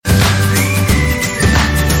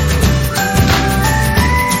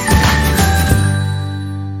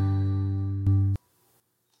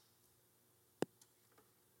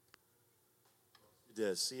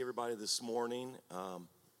to see everybody this morning.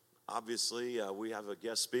 Obviously, we have a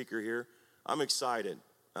guest speaker here. I'm excited.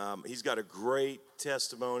 He's got a great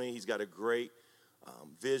testimony. He's got a great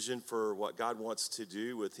vision for what God wants to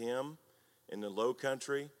do with him in the Low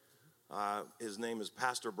Country. His name is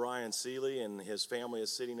Pastor Brian Seeley, and his family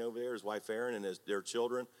is sitting over there, his wife Erin and their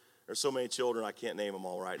children. There's so many children, I can't name them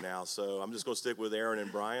all right now, so I'm just going to stick with Erin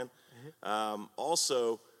and Brian.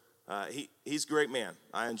 He's a great man.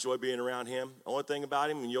 I enjoy being around him. Only thing about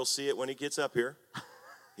him, and you'll see it when he gets up here,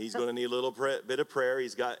 he's going to need a little bit of prayer.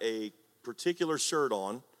 He's got a particular shirt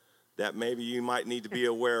on that maybe you might need to be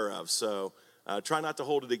aware of. So try not to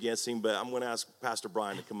hold it against him, but I'm going to ask Pastor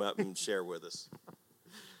Brian to come up and share with us.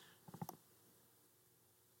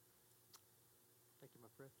 Thank you, my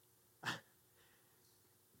friend.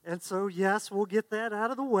 And so, yes, we'll get that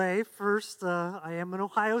out of the way. First, I am an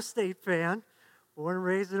Ohio State fan. Born and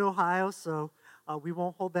raised in Ohio, so we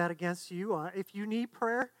won't hold that against you. If you need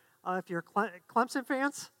prayer, if you're Clemson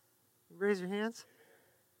fans, raise your hands.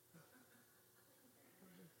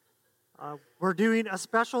 We're doing a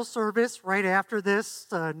special service right after this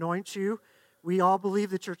to anoint you. We all believe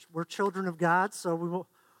that we're children of God, so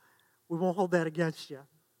we won't hold that against you.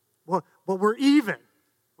 But we're even,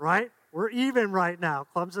 right? We're even right now.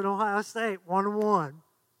 Clemson, Ohio State, 1-1.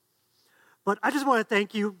 But I just want to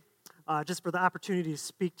thank you. Just for the opportunity to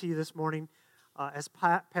speak to you this morning. As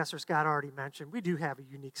Pastor Scott already mentioned, we do have a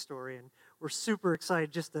unique story, and we're super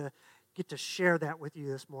excited just to get to share that with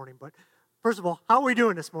you this morning. But first of all, how are we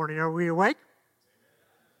doing this morning? Are we awake?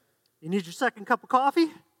 You need your second cup of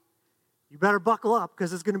coffee? You better buckle up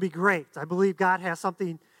because it's going to be great. I believe God has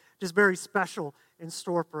something just very special in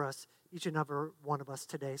store for us, each and every one of us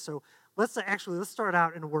today. So let's start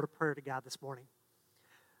out in a word of prayer to God this morning.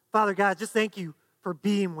 Father God, just thank you for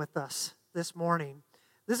being with us this morning.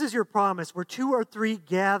 This is your promise. Where 2 or 3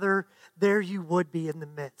 gather, there you would be in the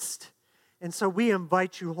midst. And so we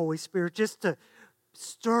invite you, Holy Spirit, just to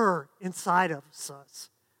stir inside of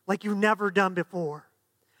us like you've never done before.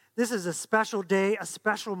 This is a special day, a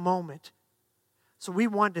special moment. So we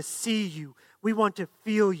want to see you. We want to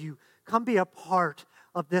feel you. Come be a part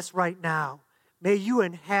of this right now. May you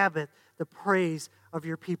inhabit the praise of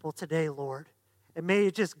your people today, Lord. And may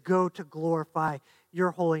it just go to glorify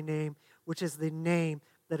your holy name, which is the name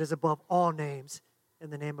that is above all names, in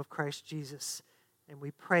the name of Christ Jesus. And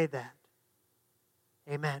we pray that.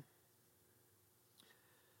 Amen.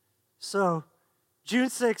 So, June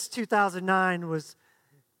 6, 2009 was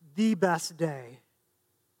the best day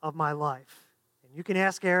of my life. And you can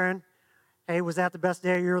ask Erin, hey, was that the best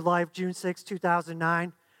day of your life, June 6,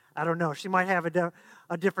 2009? I don't know. She might have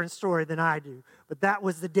a different story than I do. But that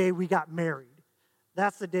was the day we got married.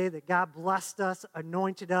 That's the day that God blessed us,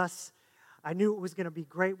 anointed us. I knew it was going to be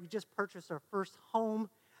great. We just purchased our first home.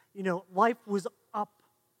 You know, life was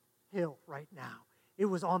uphill right now. It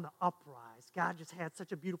was on the uprise. God just had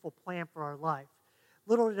such a beautiful plan for our life.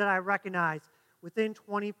 Little did I recognize, within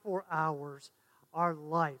 24 hours, our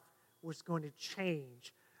life was going to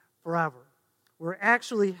change forever. We're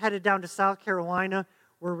actually headed down to South Carolina,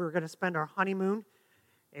 where we were going to spend our honeymoon,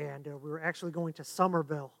 and we were actually going to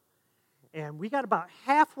Somerville. And we got about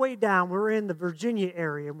halfway down. We were in the Virginia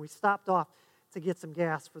area, and we stopped off to get some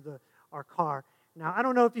gas for our car. Now, I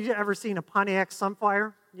don't know if you've ever seen a Pontiac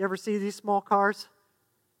Sunfire. You ever see these small cars?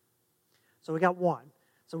 So we got one.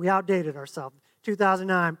 So we outdated ourselves.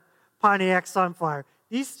 2009 Pontiac Sunfire.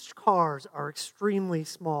 These cars are extremely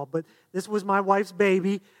small, but this was my wife's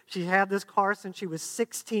baby. She had this car since she was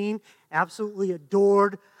 16, absolutely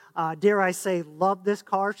adored. Dare I say, loved this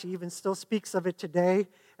car. She even still speaks of it today.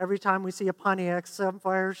 Every time we see a Pontiac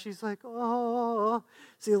Sunfire, she's like, oh,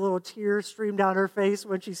 see a little tear stream down her face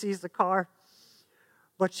when she sees the car.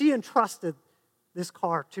 But she entrusted this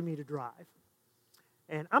car to me to drive.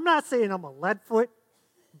 And I'm not saying I'm a leadfoot,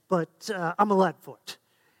 but I'm a leadfoot.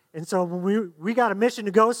 And so when we got a mission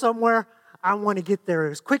to go somewhere, I want to get there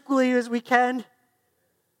as quickly as we can.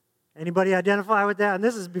 Anybody identify with that? And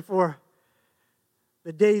this is before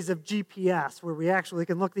the days of GPS, where we actually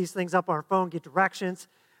can look these things up on our phone, get directions.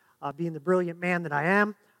 Being the brilliant man that I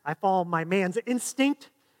am, I followed my man's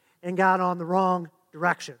instinct and got on the wrong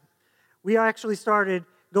direction. We actually started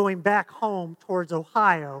going back home towards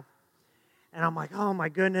Ohio, and I'm like, oh my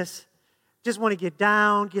goodness, just want to get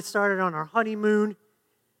down, get started on our honeymoon.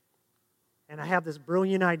 And I have this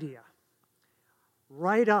brilliant idea.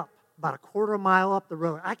 Right up, about a quarter mile up the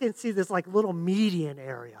road, I can see this like little median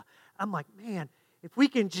area. I'm like, man, if we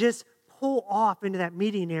can just pull off into that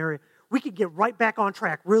median area, we could get right back on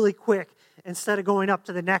track really quick instead of going up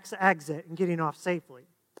to the next exit and getting off safely.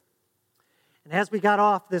 And as we got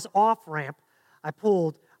off this off-ramp,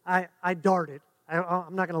 I darted.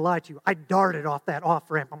 I'm not going to lie to you. I darted off that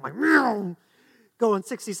off-ramp. I'm like, meow, going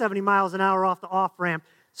 60, 70 miles an hour off the off-ramp.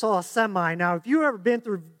 Saw a semi. Now, if you've ever been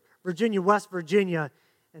through Virginia, West Virginia,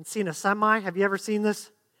 and seen a semi, have you ever seen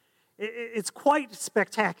this? It's quite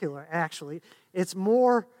spectacular, actually. It's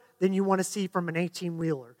more than you want to see from an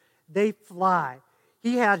 18-wheeler. They fly.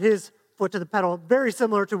 He had his foot to the pedal, very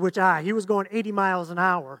similar to he was going 80 miles an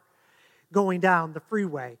hour going down the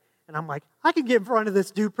freeway. And I'm like, I can get in front of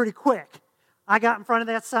this dude pretty quick. I got in front of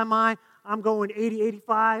that semi. I'm going 80,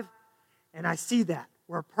 85, and I see that.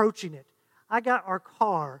 We're approaching it. I got our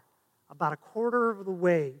car about a quarter of the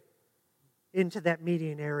way into that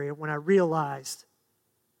median area when I realized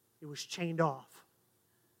it was chained off.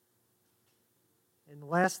 And the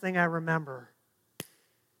last thing I remember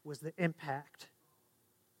was the impact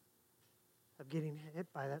of getting hit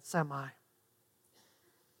by that semi.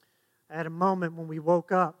 I had a moment when we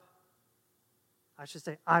woke up. I should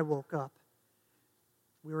say I woke up.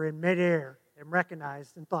 We were in midair and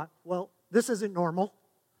recognized and thought, well, this isn't normal,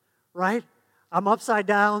 right? I'm upside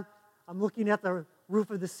down. I'm looking at the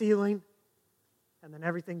roof of the ceiling, and then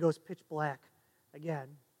everything goes pitch black again.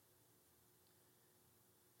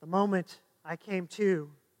 The moment I came to,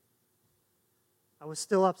 I was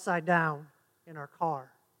still upside down in our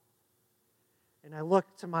car. And I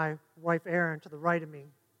looked to my wife, Erin, to the right of me.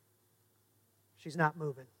 She's not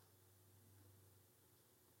moving.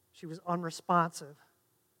 She was unresponsive.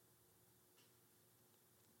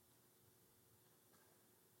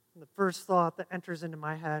 And the first thought that enters into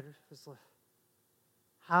my head is,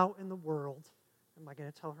 how in the world am I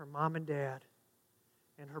going to tell her mom and dad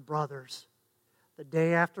and her brothers the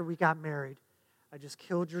day after we got married, I just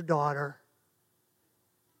killed your daughter,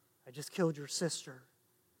 I just killed your sister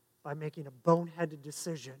by making a boneheaded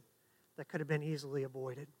decision that could have been easily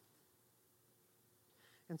avoided?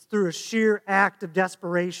 And through a sheer act of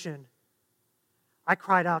desperation, I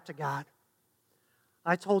cried out to God.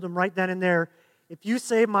 I told him right then and there, if you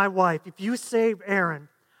save my wife, if you save Erin,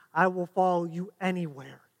 I will follow you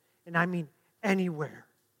anywhere. And I mean anywhere.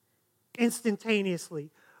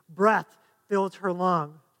 Instantaneously, breath filled her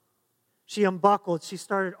lung. She unbuckled. She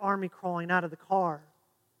started army crawling out of the car.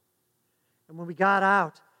 And when we got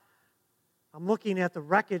out, I'm looking at the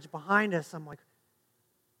wreckage behind us. I'm like,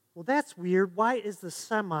 well, that's weird. Why is the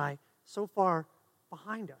semi so far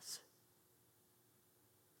behind us?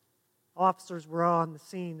 Officers were on the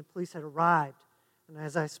scene. The police had arrived. And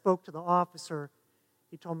as I spoke to the officer,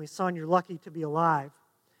 he told me, son, you're lucky to be alive.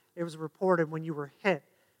 It was reported when you were hit,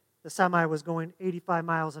 the semi was going 85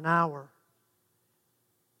 miles an hour,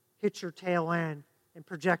 hit your tail end, and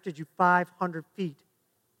projected you 500 feet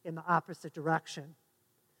in the opposite direction.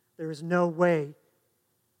 There is no way,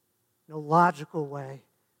 no logical way,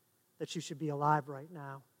 that you should be alive right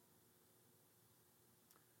now.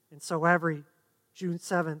 And so every June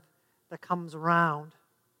 7th that comes around,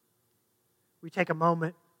 we take a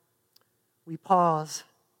moment, we pause,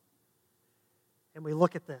 and we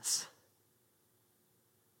look at this.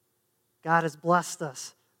 God has blessed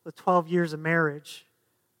us with 12 years of marriage,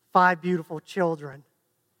 5 beautiful children,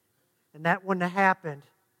 and that wouldn't have happened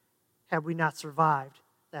had we not survived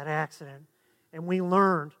that accident. And we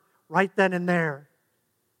learned right then and there,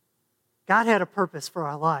 God had a purpose for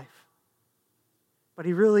our life, but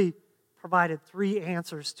he really provided 3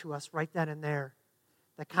 answers to us right then and there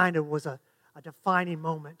that kind of was a defining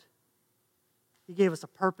moment. He gave us a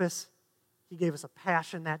purpose, he gave us a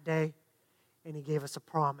passion that day, and he gave us a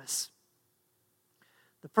promise.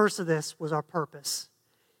 The first of this was our purpose.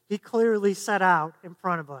 He clearly set out in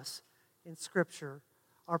front of us in Scripture,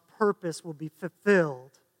 our purpose will be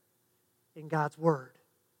fulfilled in God's Word.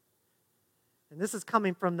 And this is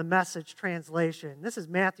coming from the Message translation. This is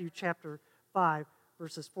Matthew chapter 5,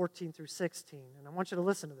 verses 14 through 16. And I want you to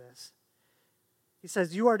listen to this. He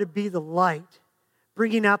says, you are to be the light,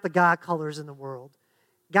 bringing out the God colors in the world.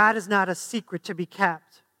 God is not a secret to be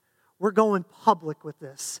kept. We're going public with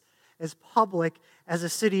this, as public as a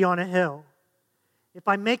city on a hill. If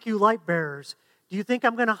I make you light bearers, do you think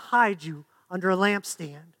I'm going to hide you under a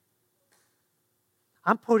lampstand?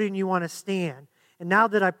 I'm putting you on a stand. And now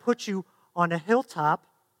that I put you on a hilltop,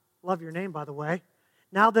 love your name, by the way.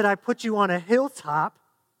 Now that I put you on a hilltop,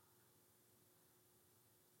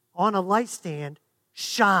 on a light stand,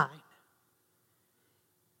 shine.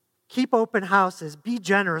 Keep open houses. Be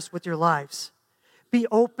generous with your lives. Be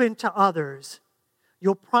open to others.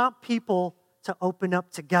 You'll prompt people to open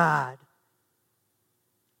up to God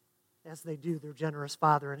as they do their generous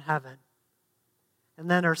Father in heaven. And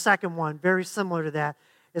then our second one, very similar to that,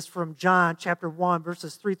 is from John chapter 1,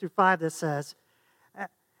 verses 3 through 5 that says,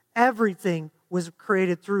 everything was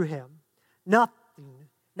created through him. Nothing,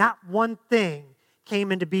 not one thing came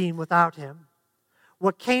into being without him.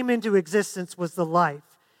 What came into existence was the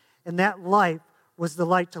life, and that life was the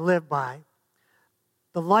light to live by.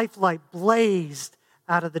 The life light blazed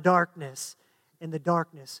out of the darkness, and the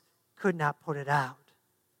darkness could not put it out.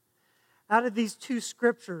 Out of these two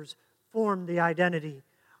scriptures formed the identity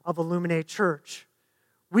of Illuminate Church.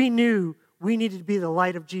 We knew we needed to be the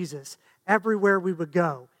light of Jesus everywhere we would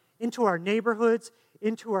go, into our neighborhoods,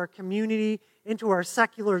 into our community, into our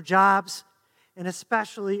secular jobs, and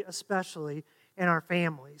especially in our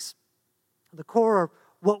families. The core of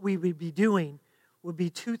what we would be doing would be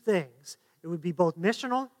two things. It would be both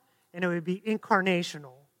missional and it would be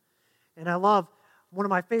incarnational. And I love, one of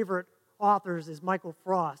my favorite authors is Michael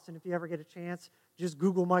Frost. And if you ever get a chance, just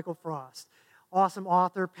Google Michael Frost. Awesome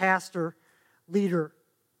author, pastor, leader.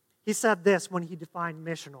 He said this when he defined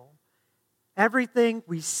missional: everything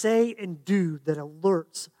we say and do that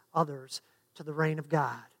alerts others to the reign of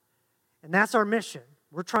God. And that's our mission.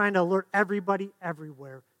 We're trying to alert everybody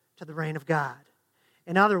everywhere to the reign of God.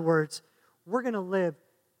 In other words, we're going to live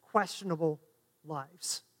questionable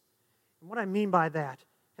lives. And what I mean by that,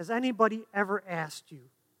 has anybody ever asked you,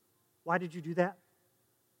 why did you do that?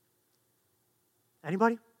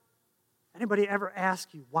 Anybody? Anybody ever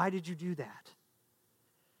ask you, why did you do that?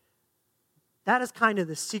 That is kind of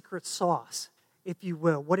the secret sauce, if you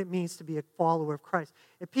will, what it means to be a follower of Christ.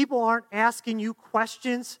 If people aren't asking you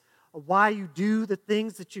questions of why you do the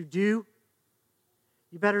things that you do,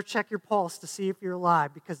 you better check your pulse to see if you're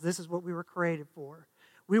alive, because this is what we were created for.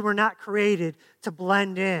 We were not created to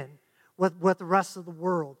blend in with the rest of the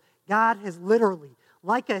world. God has literally,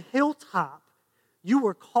 like a hilltop, you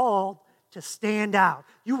were called to stand out.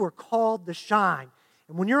 You were called to shine.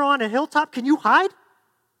 And when you're on a hilltop, can you hide?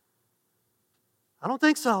 I don't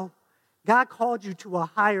think so. God called you to a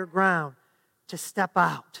higher ground to step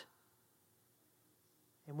out.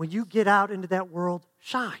 And when you get out into that world,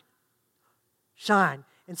 shine. Shine.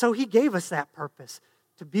 And so he gave us that purpose,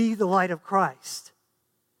 to be the light of Christ.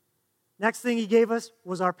 Next thing he gave us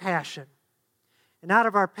was our passion. And out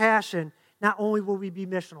of our passion, not only will we be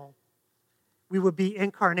missional, we will be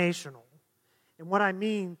incarnational. And what I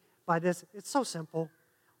mean by this, it's so simple.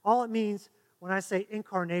 All it means when I say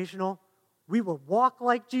incarnational, we will walk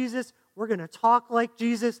like Jesus, we're going to talk like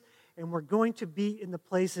Jesus, and we're going to be in the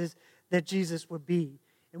places that Jesus would be.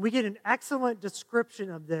 And we get an excellent description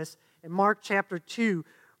of this in Mark chapter 2,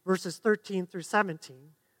 verses 13 through 17.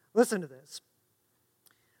 Listen to this.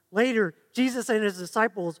 Later, Jesus and his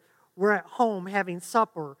disciples were at home having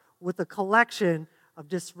supper with a collection of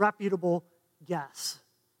disreputable guests.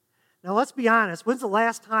 Now, let's be honest. When's the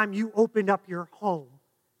last time you opened up your home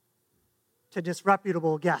to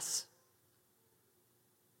disreputable guests?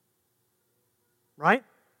 Right?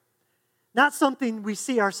 Not something we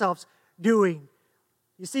see ourselves doing.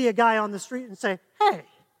 You see a guy on the street and say, hey,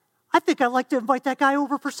 I think I'd like to invite that guy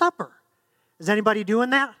over for supper. Is anybody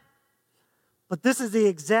doing that? But this is the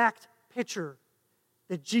exact picture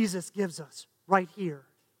that Jesus gives us right here,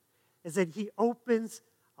 is that he opens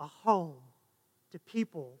a home to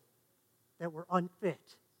people that were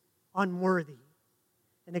unfit, unworthy.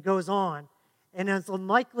 And it goes on. And as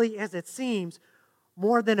unlikely as it seems,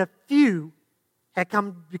 more than a few had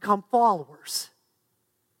become followers.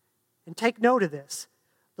 And take note of this.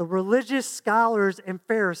 The religious scholars and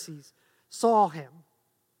Pharisees saw him,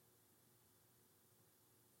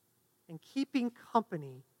 and keeping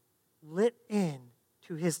company, lit in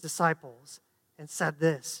to his disciples and said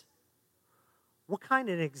this: what kind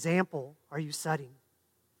of an example are you setting?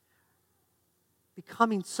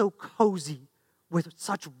 Becoming so cozy with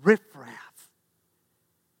such riffraff.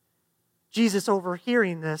 Jesus,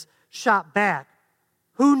 overhearing this, shot back,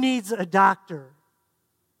 who needs a doctor?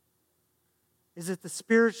 Is it the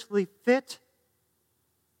spiritually fit,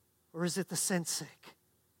 or is it the sin sick?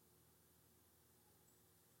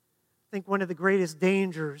 I think one of the greatest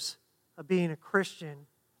dangers of being a Christian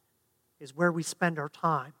is where we spend our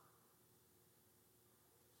time.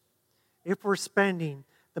 If we're spending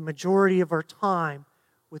the majority of our time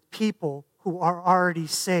with people who are already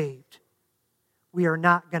saved, we are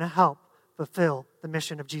not going to help fulfill the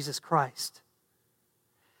mission of Jesus Christ.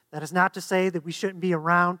 That is not to say that we shouldn't be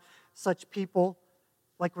around such people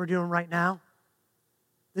like we're doing right now.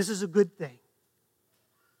 This is a good thing.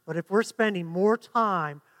 But if we're spending more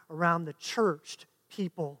time around the churched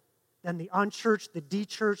people than the unchurched, the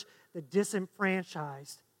de-churched, the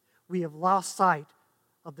disenfranchised, we have lost sight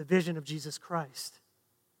of the vision of Jesus Christ.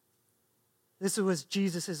 This was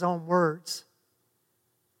Jesus' own words.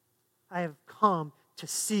 I have come to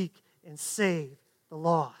seek and save the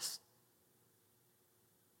lost.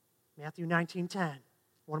 Matthew 19:10,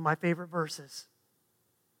 one of my favorite verses.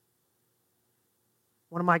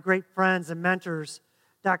 One of my great friends and mentors,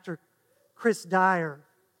 Dr. Chris Dyer,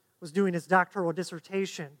 was doing his doctoral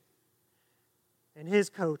dissertation. And his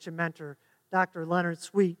coach and mentor, Dr. Leonard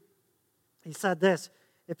Sweet, he said this: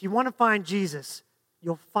 if you want to find Jesus,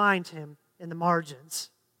 you'll find him in the margins.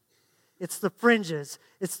 It's the fringes,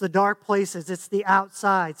 it's the dark places, it's the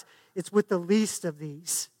outsides, it's with the least of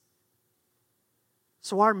these.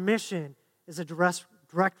 So our mission is a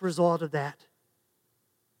direct result of that.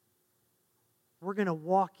 We're going to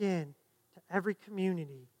walk in to every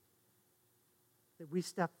community that we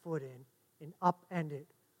step foot in and upend it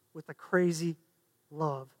with the crazy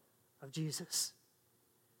love of Jesus.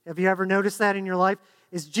 Have you ever noticed that in your life?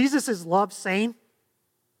 Is Jesus' love sane?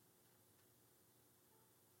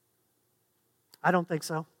 I don't think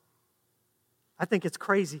so. I think it's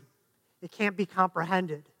crazy. It can't be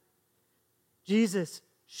comprehended. Jesus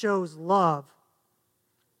shows love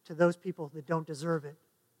to those people that don't deserve it.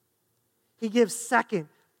 He gives second,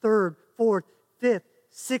 third, fourth, fifth,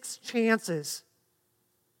 sixth chances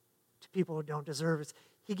to people who don't deserve it.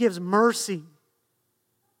 He gives mercy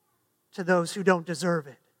to those who don't deserve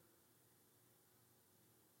it.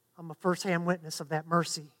 I'm a first-hand witness of that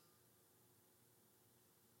mercy.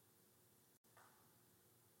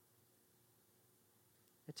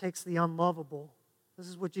 It takes the unlovable. This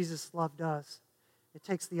is what Jesus' love does. It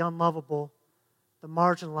takes the unlovable, the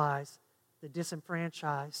marginalized, the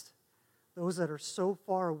disenfranchised, those that are so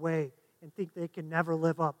far away and think they can never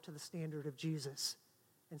live up to the standard of Jesus,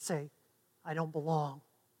 and say, I don't belong.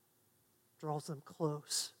 Draws them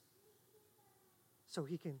close. So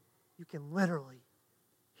you can literally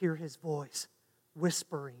hear his voice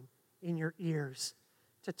whispering in your ears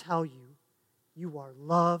to tell you, you are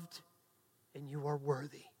loved and you are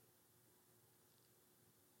worthy.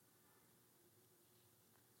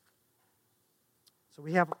 So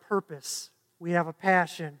we have a purpose. We have a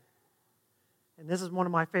passion. And this is one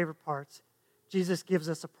of my favorite parts. Jesus gives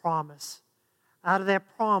us a promise. Out of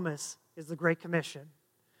that promise is the Great Commission.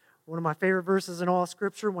 One of my favorite verses in all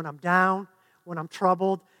Scripture, when I'm down, when I'm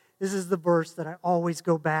troubled, this is the verse that I always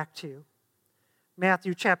go back to.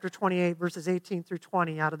 Matthew chapter 28, verses 18 through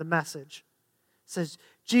 20 out of the Message. It says,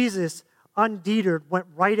 Jesus, undeterred, went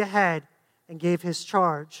right ahead and gave his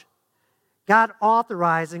charge. God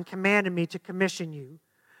authorized and commanded me to commission you.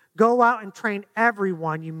 Go out and train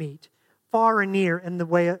everyone you meet, far and near, in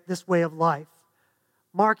this way of life,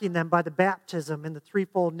 marking them by the baptism in the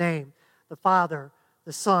threefold name, the Father,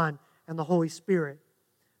 the Son, and the Holy Spirit.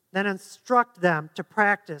 Then instruct them to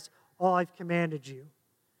practice all I've commanded you.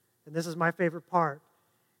 And this is my favorite part.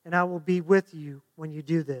 And I will be with you when you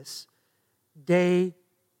do this, day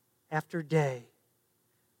after day,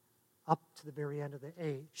 up to the very end of the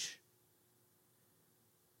age.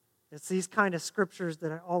 It's these kind of scriptures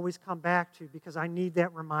that I always come back to because I need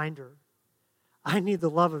that reminder. I need the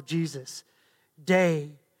love of Jesus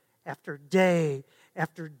day after day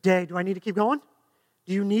after day. Do I need to keep going?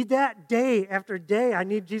 Do you need that? Day after day, I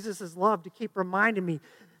need Jesus' love to keep reminding me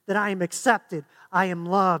that I am accepted, I am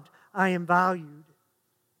loved, I am valued.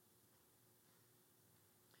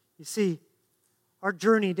 You see, our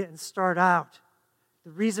journey didn't start out.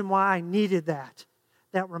 The reason why I needed that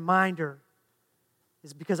reminder,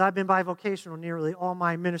 is because I've been bivocational nearly all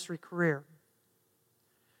my ministry career.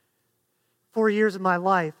 4 years of my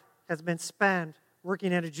life has been spent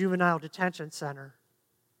working at a juvenile detention center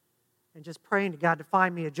and just praying to God to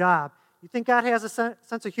find me a job. You think God has a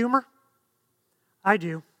sense of humor? I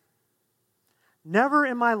do. Never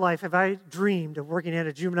in my life have I dreamed of working at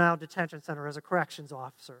a juvenile detention center as a corrections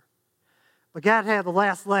officer. But God had the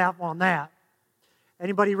last laugh on that.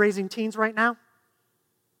 Anybody raising teens right now?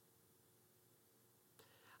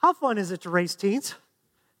 How fun is it to raise teens?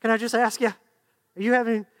 Can I just ask you? Are you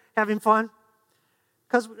having fun?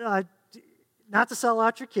 Because not to sell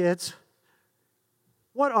out your kids,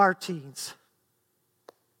 what are teens?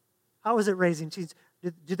 How is it raising teens?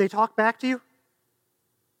 Do they talk back to you?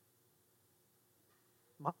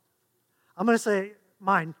 I'm going to say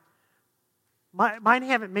mine. Mine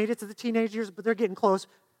haven't made it to the teenage years, but they're getting close.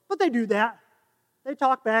 But they do that. They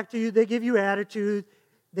talk back to you. They give you attitude.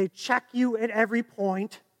 They check you at every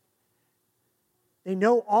point. They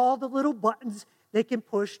know all the little buttons they can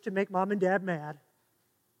push to make mom and dad mad.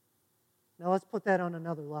 Now let's put that on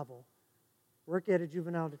another level. Work at a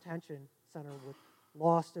juvenile detention center with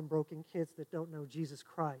lost and broken kids that don't know Jesus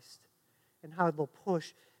Christ and how they'll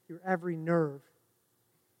push your every nerve.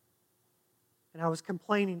 And I was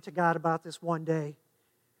complaining to God about this one day.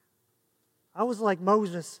 I was like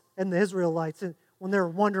Moses and the Israelites when they were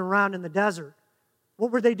wandering around in the desert.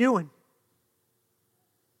 What were they doing?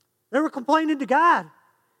 They were complaining to God.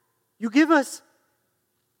 You give us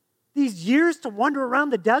these years to wander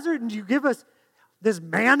around the desert, and you give us this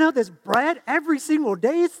manna, this bread, every single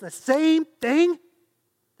day. It's the same thing.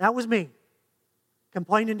 That was me,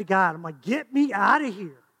 complaining to God. I'm like, get me out of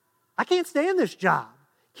here. I can't stand this job.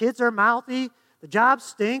 Kids are mouthy. The job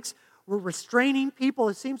stinks. We're restraining people,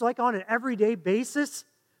 it seems like, on an everyday basis.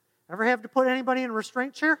 Ever have to put anybody in a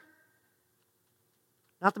restraint chair?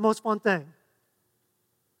 Not the most fun thing.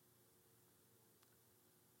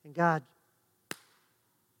 And God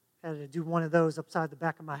had to do one of those upside the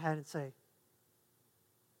back of my head and say,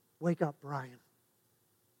 wake up, Brian.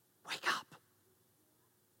 Wake up.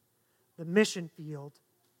 The mission field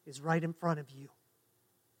is right in front of you.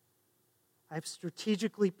 I've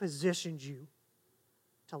strategically positioned you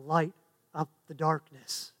to light up the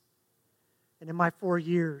darkness. And in my 4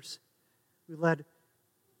 years, we led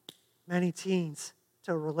many teens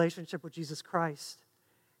to a relationship with Jesus Christ.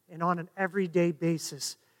 And on an everyday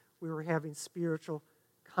basis, we were having spiritual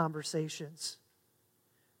conversations.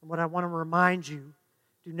 And what I want to remind you,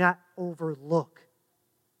 do not overlook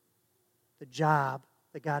the job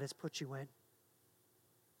that God has put you in.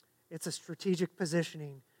 It's a strategic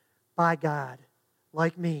positioning by God,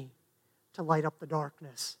 like me, to light up the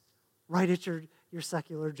darkness, right at your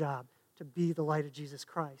secular job, to be the light of Jesus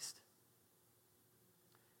Christ.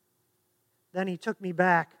 Then he took me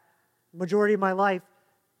back. The majority of my life,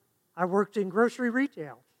 I worked in grocery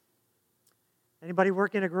retail. Anybody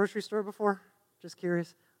work in a grocery store before? Just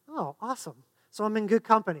curious. Oh, awesome. So I'm in good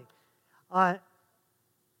company. I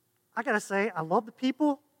got to say, I love the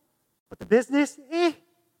people, but the business,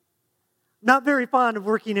 not very fond of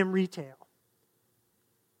working in retail.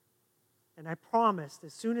 And I promised,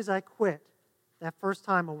 as soon as I quit that first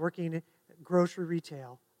time of working in grocery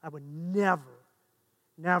retail, I would never,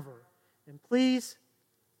 and please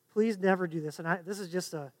never do this. And this is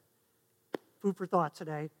just a food for thought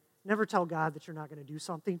today. Never tell God that you're not going to do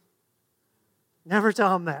something. Never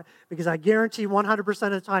tell him that, because I guarantee 100%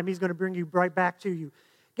 of the time he's going to bring you right back to you.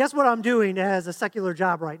 Guess what I'm doing as a secular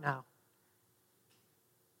job right now?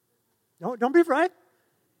 No, don't be afraid.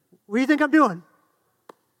 What do you think I'm doing?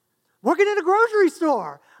 Working in a grocery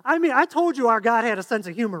store. I mean, I told you our God had a sense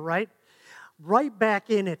of humor, right? Right back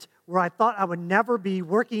in it, where I thought I would never be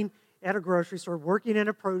working at a grocery store, working in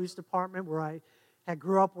a produce department where I had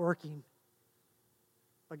grew up working.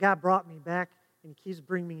 But God brought me back, and he keeps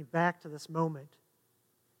bringing me back to this moment.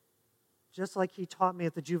 Just like he taught me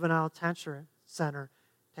at the Juvenile Detention Center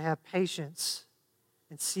to have patience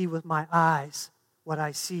and see with my eyes what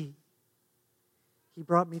I see. He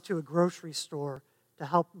brought me to a grocery store to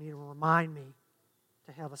help me, to remind me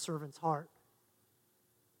to have a servant's heart.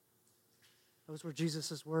 Those were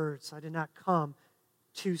Jesus' words. I did not come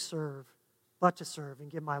to serve, but to serve and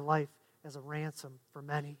give my life as a ransom for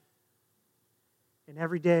many. And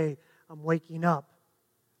every day I'm waking up,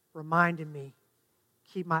 reminding me,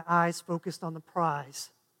 keep my eyes focused on the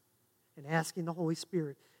prize and asking the Holy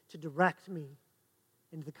Spirit to direct me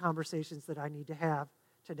into the conversations that I need to have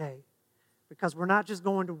today. Because we're not just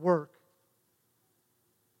going to work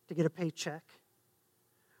to get a paycheck.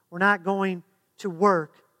 We're not going to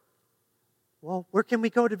work, well, where can we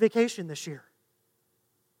go to vacation this year?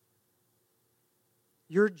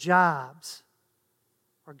 Your jobs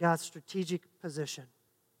are God's strategic position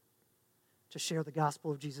to share the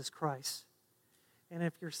gospel of Jesus Christ. And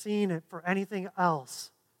if you're seeing it for anything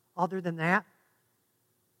else other than that,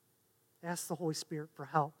 ask the Holy Spirit for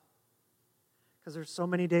help. Because there's so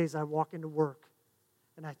many days I walk into work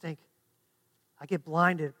and I think I get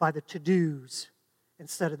blinded by the to-dos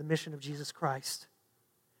instead of the mission of Jesus Christ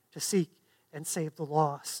to seek and save the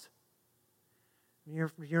lost.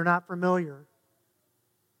 You're not familiar.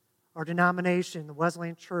 Our denomination, the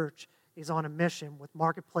Wesleyan Church, is on a mission with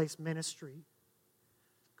Marketplace Ministry.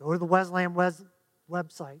 Go to the Wesleyan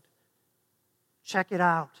website. Check it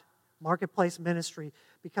out, Marketplace Ministry,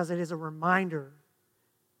 because it is a reminder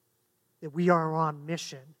that we are on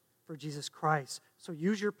mission for Jesus Christ. So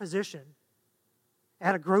use your position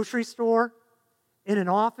at a grocery store, in an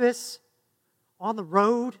office, on the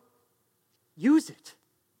road. Use it.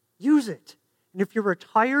 Use it. And if you're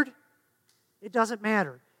retired, it doesn't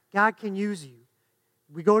matter. God can use you.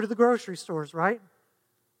 We go to the grocery stores, right?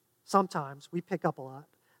 Sometimes. We pick up a lot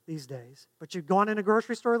these days. But you've gone in a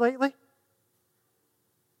grocery store lately?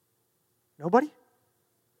 Nobody?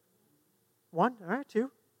 One? All right,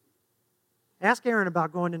 two. Ask Erin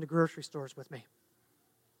about going into grocery stores with me.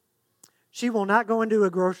 She will not go into a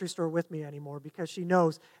grocery store with me anymore because she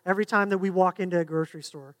knows every time that we walk into a grocery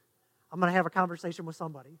store, I'm going to have a conversation with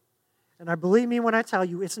somebody. And I believe me when I tell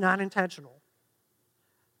you, it's not intentional.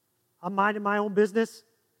 I'm minding my own business.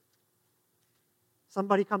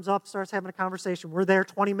 Somebody comes up, starts having a conversation. We're there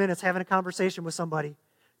 20 minutes having a conversation with somebody.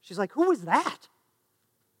 She's like, who is that?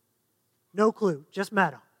 No clue, just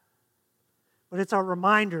met him. But it's our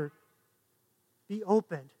reminder, be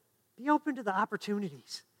open. Be open to the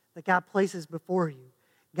opportunities that God places before you.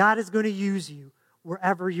 God is going to use you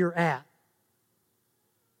wherever you're at.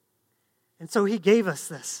 And so he gave us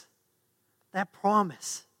this, that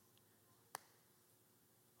promise.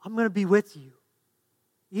 I'm going to be with you,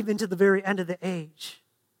 even to the very end of the age.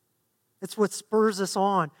 It's what spurs us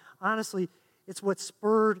on. Honestly, it's what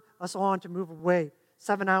spurred us on to move away,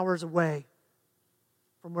 7 hours away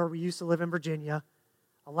from where we used to live in Virginia,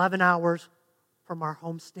 11 hours from our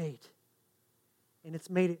home state. And it's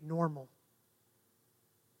made it normal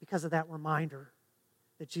because of that reminder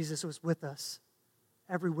that Jesus was with us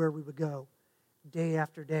everywhere we would go, day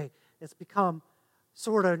after day. It's become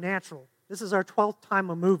sort of natural. This is our 12th time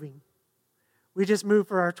of moving. We just moved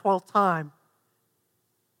for our 12th time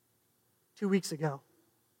 2 weeks ago.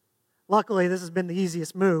 Luckily, this has been the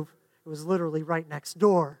easiest move. It was literally right next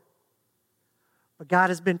door. But God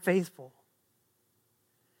has been faithful.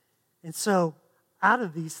 And so, out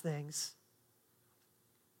of these things,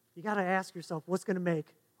 you got to ask yourself, what's going to make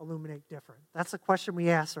Illuminate different? That's the question we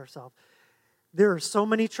ask ourselves. There are so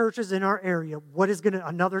many churches in our area. What is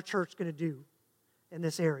another church going to do in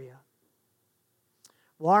this area?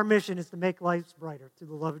 Well, our mission is to make lives brighter through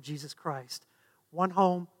the love of Jesus Christ. One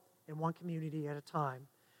home and one community at a time.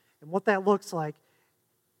 And what that looks like,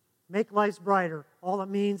 make lives brighter, all it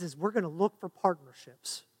means is we're going to look for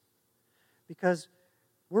partnerships. Because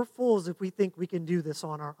we're fools if we think we can do this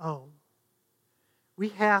on our own. We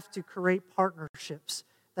have to create partnerships.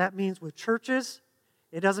 That means with churches.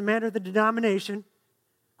 It doesn't matter the denomination.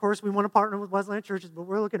 Of course, we want to partner with Wesleyan churches, but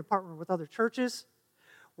we're looking to partner with other churches.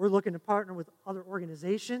 We're looking to partner with other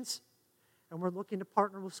organizations. And we're looking to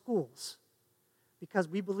partner with schools. Because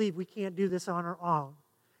we believe we can't do this on our own.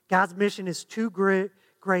 God's mission is too great,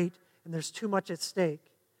 and there's too much at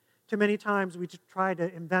stake. Too many times we try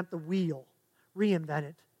to invent the wheel, reinvent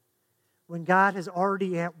it, when God is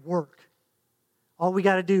already at work. All we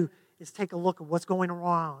got to do is take a look at what's going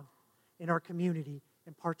on in our community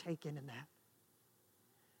and partake in that.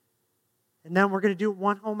 And then we're going to do it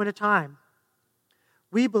one home at a time.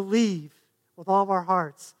 We believe with all of our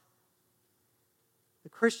hearts the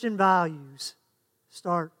Christian values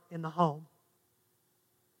start in the home.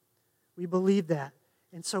 We believe that.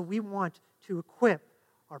 And so we want to equip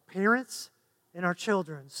our parents and our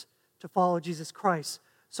children to follow Jesus Christ.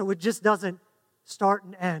 So it just doesn't start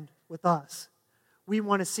and end with us. We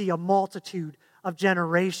want to see a multitude of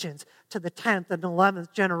generations to the 10th and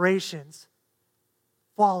 11th generations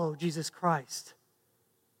follow Jesus Christ.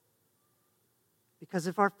 Because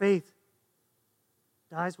if our faith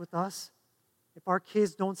dies with us, if our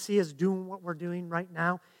kids don't see us doing what we're doing right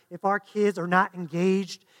now, if our kids are not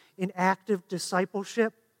engaged in active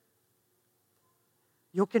discipleship,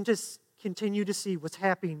 you'll just continue to see what's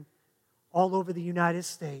happening all over the United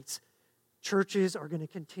States. Churches are going to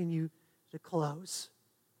continue to close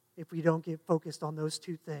if we don't get focused on those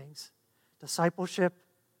two things, discipleship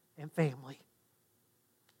and family.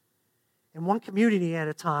 And one community at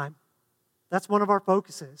a time, that's one of our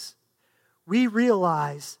focuses. We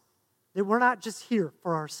realize that we're not just here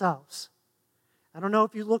for ourselves. I don't know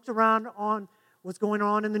if you looked around on what's going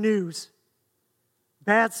on in the news.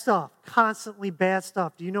 Bad stuff, constantly bad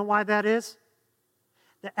stuff. Do you know why that is?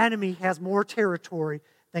 The enemy has more territory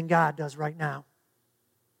than God does right now.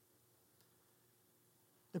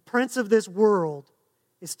 The prince of this world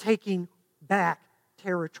is taking back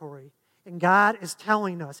territory. And God is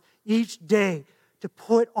telling us each day to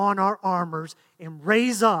put on our armors and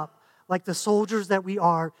raise up like the soldiers that we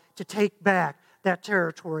are to take back that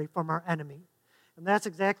territory from our enemy. And that's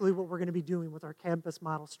exactly what we're going to be doing with our campus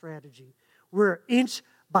model strategy. We're inch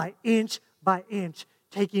by inch by inch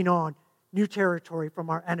taking on new territory from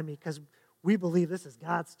our enemy because we believe this is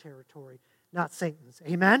God's territory, not Satan's.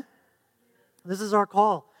 Amen? This is our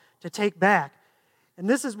call to take back. And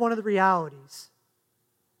this is one of the realities.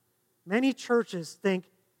 Many churches think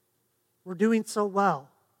we're doing so well.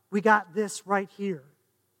 We got this right here.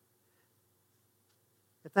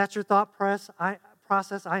 If that's your thought process,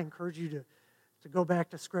 I encourage you to go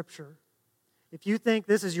back to Scripture. If you think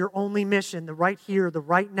this is your only mission, the right here, the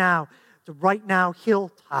right now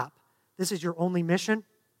hilltop, this is your only mission,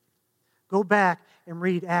 go back and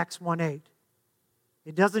read Acts 1:8.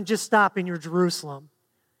 It doesn't just stop in your Jerusalem.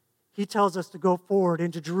 He tells us to go forward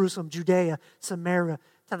into Jerusalem, Judea, Samaria,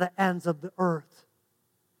 to the ends of the earth.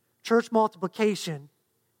 Church multiplication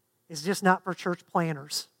is just not for church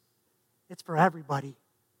planners. It's for everybody.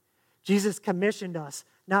 Jesus commissioned us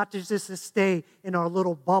not to just to stay in our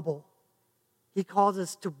little bubble. He calls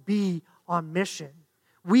us to be on mission.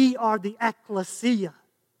 We are the ecclesia,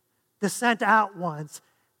 the sent out ones,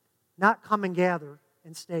 not come and gather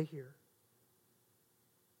and stay here.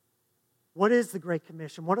 What is the Great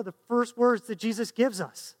Commission? What are the first words that Jesus gives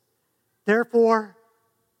us? Therefore,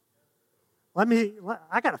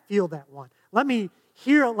 I got to feel that one. Let me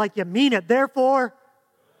hear it like you mean it. Therefore,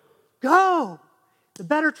 go. The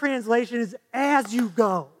better translation is as you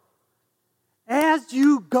go. As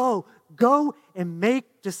you go. Go and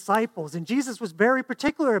make disciples. And Jesus was very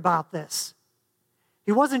particular about this.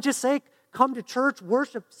 He wasn't just saying, come to church,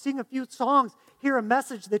 worship, sing a few songs, hear a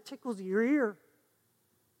message that tickles your ear.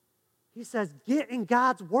 He says, get in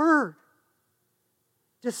God's word.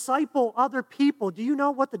 Disciple other people. Do you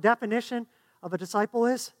know what the definition of a disciple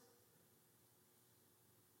is?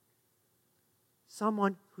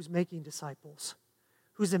 Someone who's making disciples,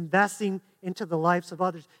 who's investing into the lives of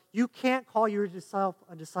others. You can't call yourself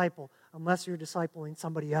a disciple unless you're discipling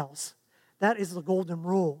somebody else. That is the golden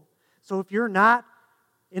rule. So if you're not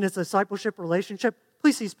in a discipleship relationship,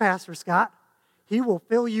 please see Pastor Scott. He will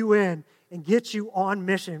fill you in and get you on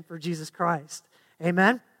mission for Jesus Christ.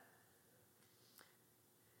 Amen?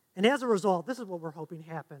 And as a result, this is what we're hoping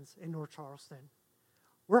happens in North Charleston.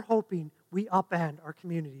 We're hoping we upend our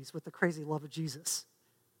communities with the crazy love of Jesus,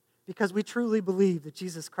 because we truly believe that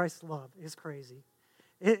Jesus Christ's love is crazy.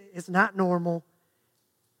 It's not normal.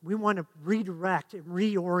 We want to redirect and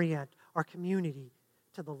reorient our community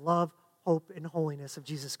to the love, hope, and holiness of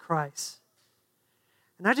Jesus Christ.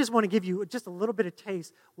 And I just want to give you just a little bit of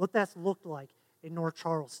taste what that's looked like in North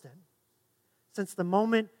Charleston. Since the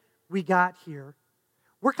moment we got here,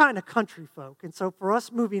 we're kind of country folk, and so for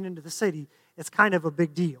us moving into the city, it's kind of a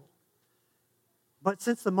big deal. But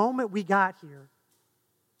since the moment we got here,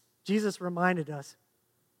 Jesus reminded us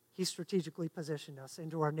he strategically positioned us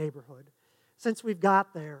into our neighborhood. Since we've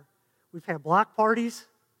got there, we've had block parties,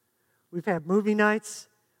 we've had movie nights,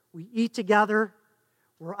 we eat together,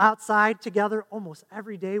 we're outside together almost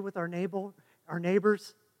every day with our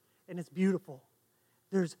neighbors, and it's beautiful.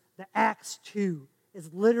 There's the Acts 2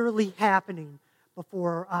 is literally happening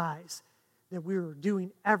before our eyes, that we were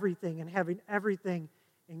doing everything and having everything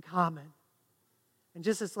in common. And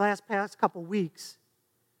just this past couple weeks,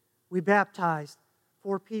 we baptized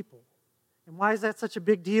 4 people. And why is that such a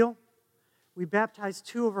big deal? We baptized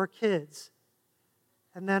 2 of our kids.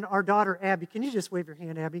 And then our daughter, Abby, can you just wave your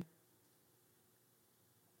hand, Abby?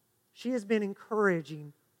 She has been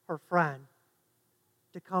encouraging her friend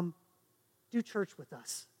to come do church with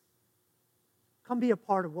us. Come be a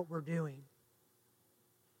part of what we're doing.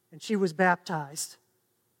 And she was baptized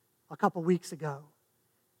a couple weeks ago.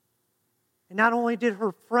 And not only did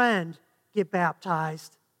her friend get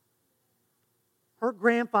baptized, her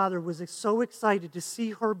grandfather was so excited to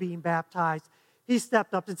see her being baptized, he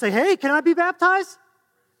stepped up and said, "Hey, can I be baptized?"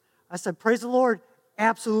 I said, "Praise the Lord,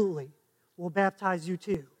 absolutely. We'll baptize you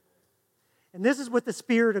too." And this is what the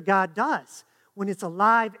Spirit of God does. When it's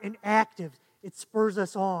alive and active, it spurs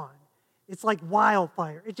us on. It's like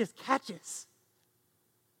wildfire. It just catches.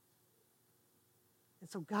 And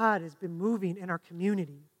so God has been moving in our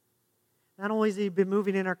community. Not only has He been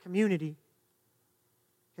moving in our community,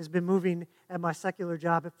 He's been moving at my secular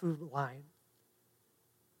job at Food Lion.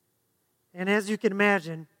 And as you can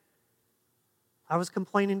imagine, I was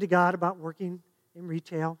complaining to God about working in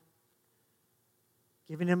retail,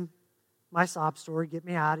 giving Him my sob story, get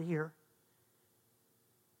me out of here.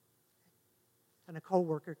 And a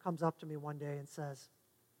coworker comes up to me one day and says,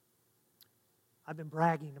 "I've been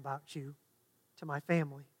bragging about you to my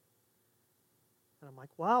family." And I'm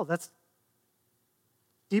like, "Wow, that's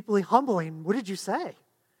deeply humbling. What did you say?"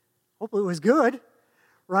 Hopefully it was good,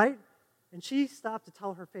 right? And she stopped to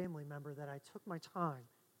tell her family member that I took my time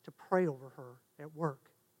to pray over her at work,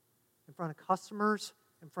 in front of customers,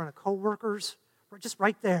 in front of coworkers, just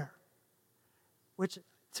right there. Which,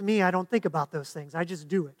 to me, I don't think about those things. I just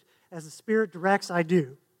do it. As the Spirit directs, I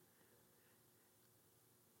do.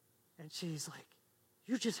 And she's like,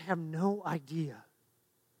 "You just have no idea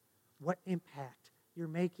what impact you're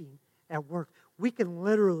making at work." We can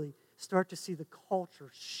literally start to see the culture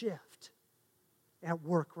shift at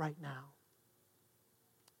work right now.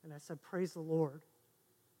 And I said, "Praise the Lord."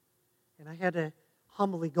 And I had to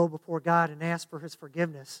humbly go before God and ask for His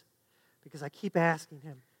forgiveness, because I keep asking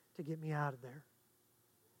Him to get me out of there.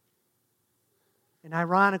 And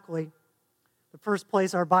ironically, the first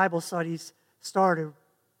place our Bible studies started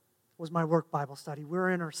was my work Bible study.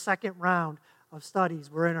 We're in our second round of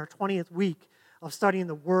studies. We're in our 20th week of studying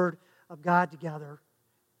the Word of God together,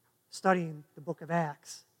 studying the book of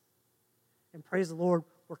Acts. And praise the Lord,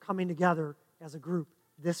 we're coming together as a group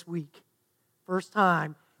this week. First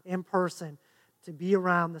time in person to be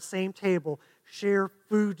around the same table, share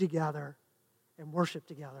food together, and worship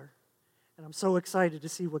together. And I'm so excited to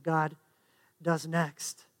see what God does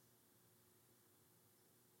next.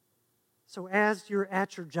 So as you're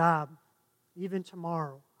at your job, even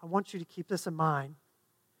tomorrow, I want you to keep this in mind.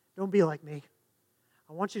 Don't be like me.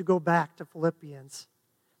 I want you to go back to Philippians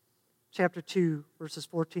chapter 2, verses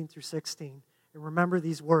 14 through 16, and remember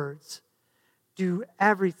these words. Do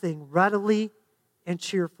everything readily and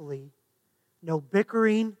cheerfully. No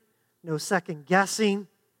bickering, no second guessing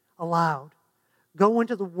allowed. Go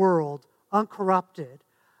into the world uncorrupted,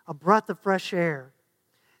 a breath of fresh air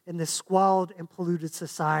in this squalid and polluted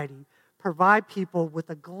society. Provide people with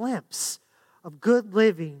a glimpse of good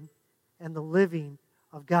living and the living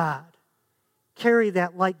of God. Carry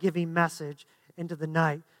that light-giving message into the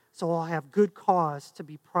night so I'll have good cause to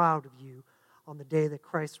be proud of you on the day that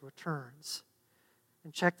Christ returns.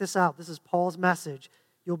 And check this out. This is Paul's message.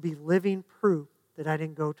 You'll be living proof that I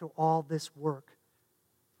didn't go to all this work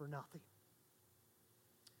for nothing.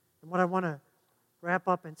 And what I want to wrap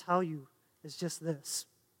up and tell you is just this.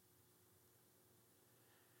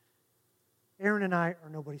 Aaron and I are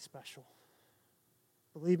nobody special.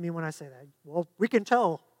 Believe me when I say that. Well, we can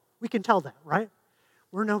tell that, right?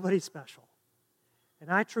 We're nobody special.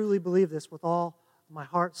 And I truly believe this with all my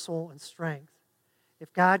heart, soul, and strength.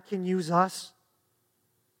 If God can use us,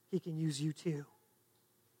 He can use you too.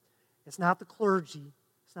 It's not the clergy,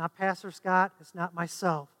 it's not Pastor Scott, it's not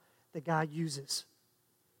myself that God uses.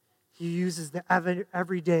 He uses the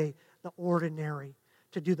everyday, the ordinary,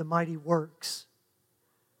 to do the mighty works.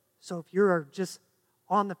 So if you're just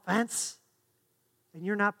on the fence and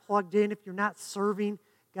you're not plugged in, if you're not serving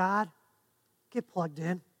God, get plugged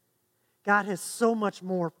in. God has so much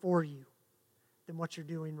more for you than what you're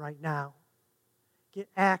doing right now. Get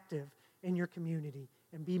active in your community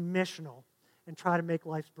and be missional and try to make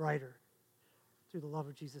life brighter through the love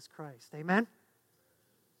of Jesus Christ. Amen?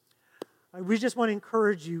 We just want to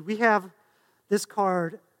encourage you. We have this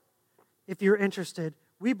card, if you're interested.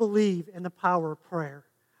 We believe in the power of prayer.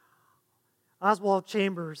 Oswald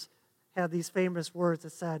Chambers had these famous words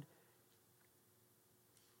that said,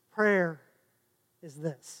 prayer is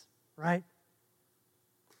this, right?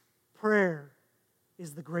 Prayer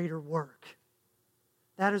is the greater work.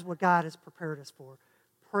 That is what God has prepared us for.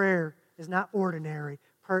 Prayer is not ordinary.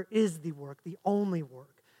 Prayer is the work, the only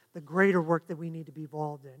work, the greater work that we need to be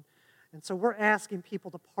involved in. And so we're asking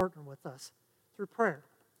people to partner with us through prayer.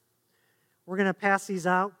 We're going to pass these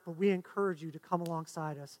out, but we encourage you to come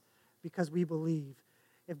alongside us because we believe.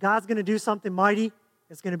 If God's going to do something mighty,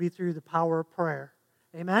 it's going to be through the power of prayer.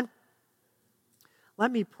 Amen?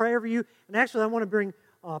 Let me pray over you. And actually, I want to bring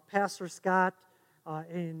Pastor Scott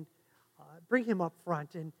and bring him up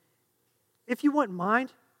front. And if you wouldn't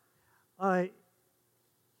mind,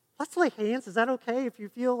 let's lay hands. Is that okay? If you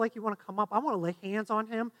feel like you want to come up, I want to lay hands on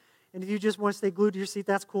him. And if you just want to stay glued to your seat,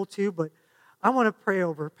 that's cool too. But I want to pray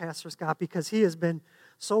over Pastor Scott because he has been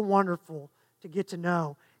so wonderful to get to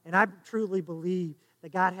know. And I truly believe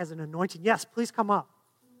that God has an anointing. Yes, please come up.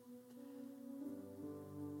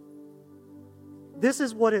 This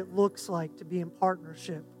is what it looks like to be in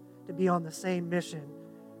partnership, to be on the same mission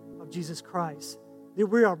of Jesus Christ. That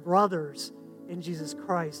we are brothers in Jesus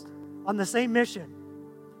Christ on the same mission.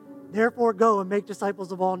 Therefore, go and make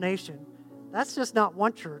disciples of all nations. That's just not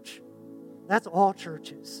one church. That's all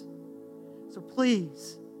churches. So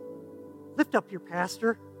please, lift up your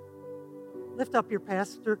pastor. Lift up your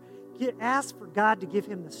pastor. Ask for God to give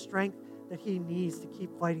him the strength that he needs to keep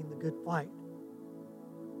fighting the good fight.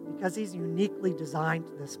 Because he's uniquely designed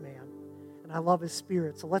this man. And I love his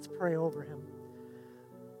spirit. So let's pray over him.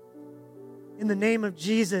 In the name of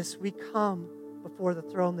Jesus, we come before the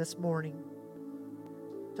throne this morning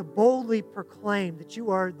to boldly proclaim that you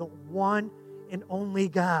are the one and only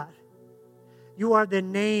God. You are the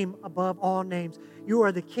name above all names. You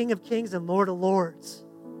are the King of kings and Lord of lords.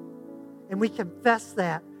 And we confess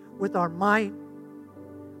that with our mind,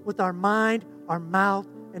 our mouth,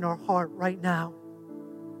 and our heart right now.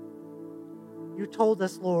 You told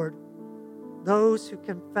us, Lord, those who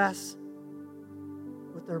confess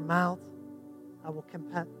with their mouth, I will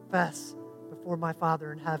confess before my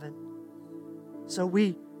Father in heaven. So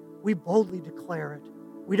we boldly declare it.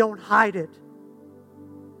 We don't hide it.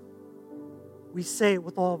 We say it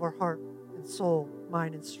with all of our heart and soul,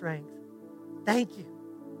 mind, and strength. Thank you.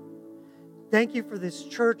 Thank you for this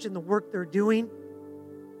church and the work they're doing.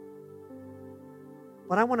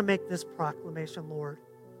 But I want to make this proclamation, Lord,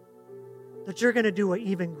 that you're going to do an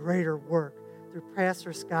even greater work through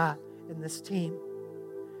Pastor Scott and this team.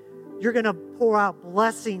 You're going to pour out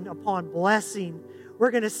blessing upon blessing we're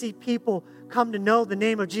going to see people come to know the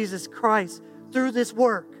name of Jesus Christ through this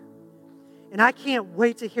work. And I can't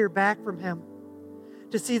wait to hear back from him,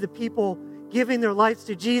 to see the people giving their lives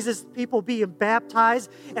to Jesus, people being baptized,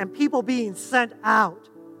 and people being sent out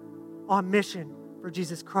on mission for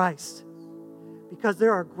Jesus Christ. Because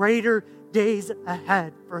there are greater days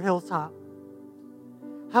ahead for Hilltop.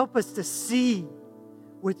 Help us to see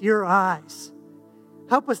with your eyes.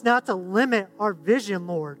 Help us not to limit our vision,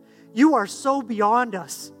 Lord. You are so beyond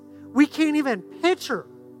us. We can't even picture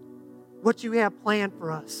what you have planned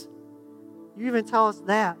for us. You even tell us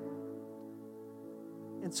that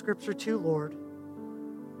in Scripture too, Lord.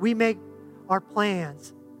 We make our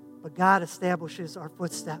plans, but God establishes our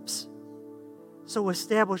footsteps. So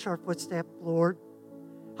establish our footsteps, Lord.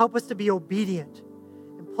 Help us to be obedient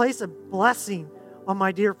and place a blessing on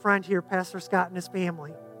my dear friend here, Pastor Scott, and his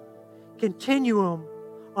family. Continue him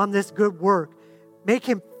on this good work. Make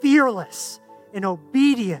him fearless and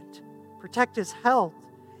obedient. Protect his health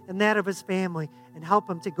and that of his family, and help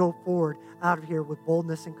him to go forward out of here with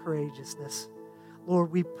boldness and courageousness.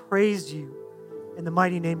 Lord, we praise you in the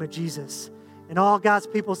mighty name of Jesus. And all God's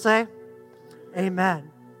people say,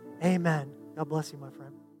 amen. Amen. God bless you, my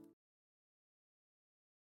friend.